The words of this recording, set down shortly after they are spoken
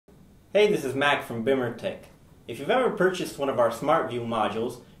Hey, this is Mac from BimmerTech. If you've ever purchased one of our SmartView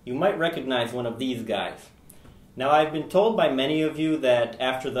modules, you might recognize one of these guys. Now, I've been told by many of you that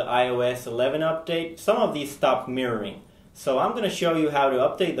after the iOS 11 update, some of these stopped mirroring. So I'm going to show you how to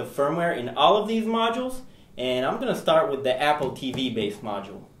update the firmware in all of these modules, and I'm going to start with the Apple TV based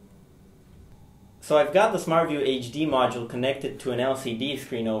module. So I've got the SmartView HD module connected to an LCD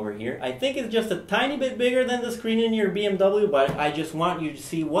screen over here. I think it's just a tiny bit bigger than the screen in your BMW, but I just want you to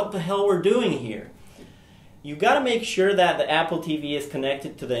see what the hell we're doing here. You've got to make sure that the Apple TV is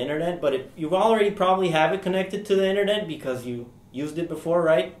connected to the internet, but you already probably have it connected to the internet because you used it before,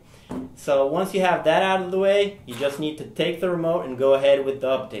 right? So once you have that out of the way, you just need to take the remote and go ahead with the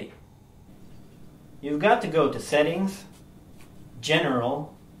update. You've got to go to Settings,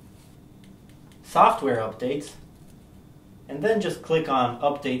 General, Software Updates, and then just click on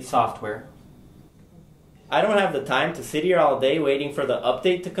Update Software. I don't have the time to sit here all day waiting for the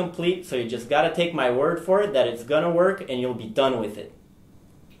update to complete, so you just gotta take my word for it that it's gonna work and you'll be done with it.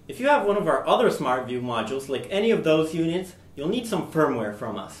 If you have one of our other SmartView modules, like any of those units, you'll need some firmware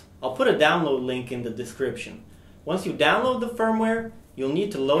from us. I'll put a download link in the description. Once you download the firmware, you'll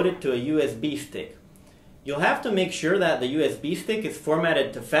need to load it to a USB stick. You'll have to make sure that the USB stick is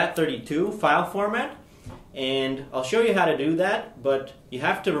formatted to FAT32 file format, and I'll show you how to do that, but you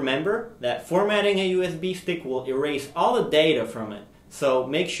have to remember that formatting a USB stick will erase all the data from it, so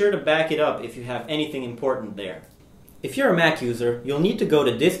make sure to back it up if you have anything important there. If you're a Mac user, you'll need to go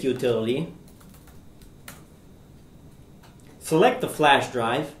to Disk Utility, select the flash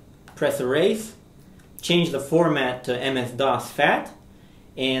drive, press Erase, change the format to MS-DOS FAT,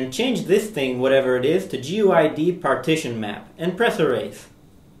 and change this thing, whatever it is, to GUID partition map, and press Erase.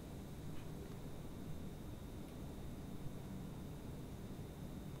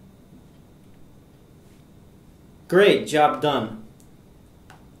 Great, job done.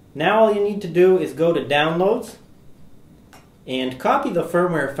 Now all you need to do is go to Downloads and copy the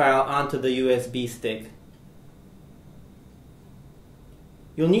firmware file onto the USB stick.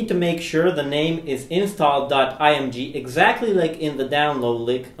 You'll need to make sure the name is install.img, exactly like in the download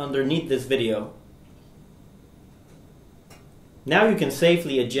link underneath this video. Now you can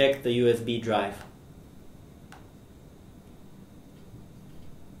safely eject the USB drive.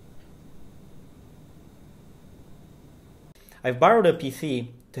 I've borrowed a PC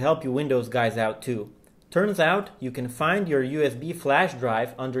to help you Windows guys out too. Turns out you can find your USB flash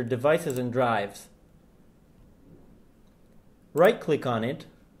drive under Devices and Drives. Right-click on it,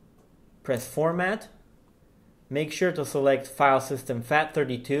 press Format, make sure to select File System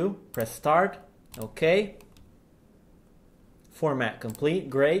FAT32, press Start, OK. Format complete,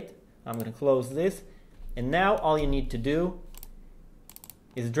 great. I'm going to close this, and now all you need to do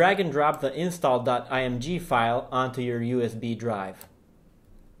is drag and drop the install.img file onto your USB drive.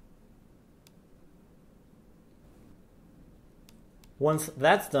 Once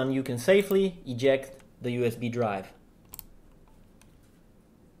that's done, you can safely eject the USB drive.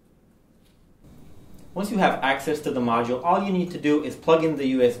 Once you have access to the module, all you need to do is plug in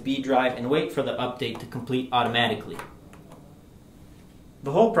the USB drive and wait for the update to complete automatically.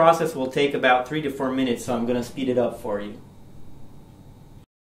 The whole process will take about 3 to 4 minutes, so I'm going to speed it up for you.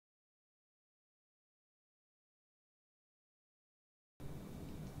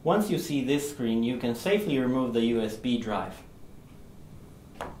 Once you see this screen, you can safely remove the USB drive.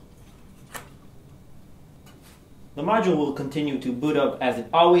 The module will continue to boot up as it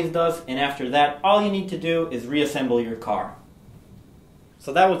always does, and after that, all you need to do is reassemble your car.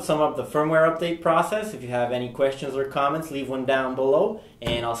 So that would sum up the firmware update process. If you have any questions or comments, leave one down below,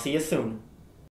 and I'll see you soon.